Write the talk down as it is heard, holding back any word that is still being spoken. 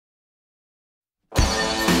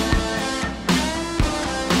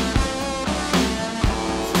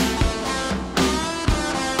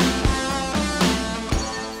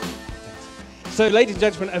So, ladies and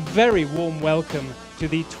gentlemen, a very warm welcome to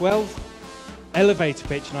the 12th elevator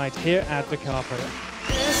pitch night here at the Capo.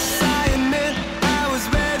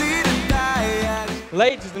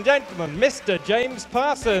 Ladies and gentlemen, Mr. James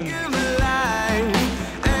Parsons.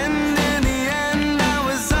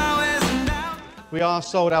 We are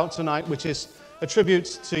sold out tonight, which is a tribute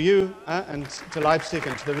to you and to Leipzig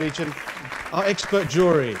and to the region. Our expert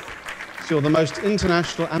jury, so you're the most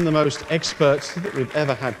international and the most experts that we've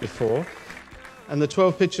ever had before. And the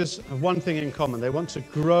 12 pitchers have one thing in common. They want to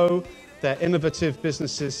grow their innovative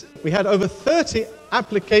businesses. We had over 30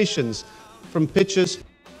 applications from pitchers.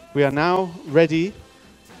 We are now ready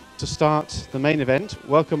to start the main event.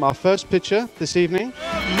 Welcome our first pitcher this evening.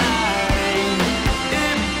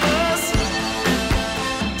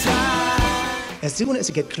 As soon as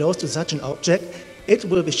you get close to such an object, it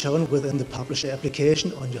will be shown within the publisher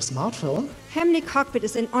application on your smartphone. Family Cockpit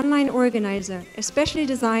is an online organizer, especially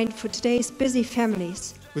designed for today's busy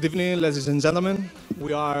families. Good evening, ladies and gentlemen.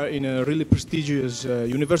 We are in a really prestigious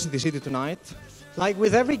university city tonight. Like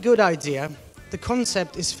with every good idea, the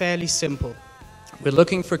concept is fairly simple. We're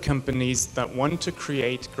looking for companies that want to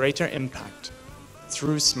create greater impact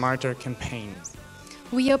through smarter campaigns.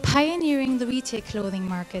 We are pioneering the retail clothing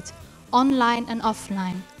market, online and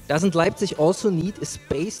offline. Doesn't Leipzig also need a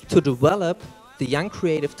space to develop the young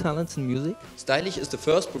creative talents in music? Stylish is the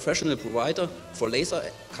first professional provider for laser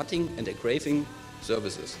cutting and engraving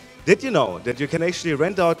services. Did you know that you can actually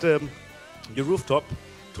rent out your rooftop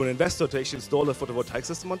to an investor to actually install a photovoltaic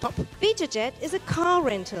system on top? VitaJet is a car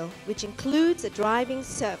rental which includes a driving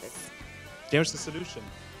service. There's the solution.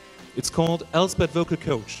 It's called Elsbeth Vocal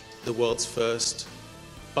Coach. The world's first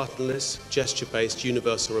buttonless, gesture-based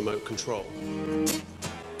universal remote control.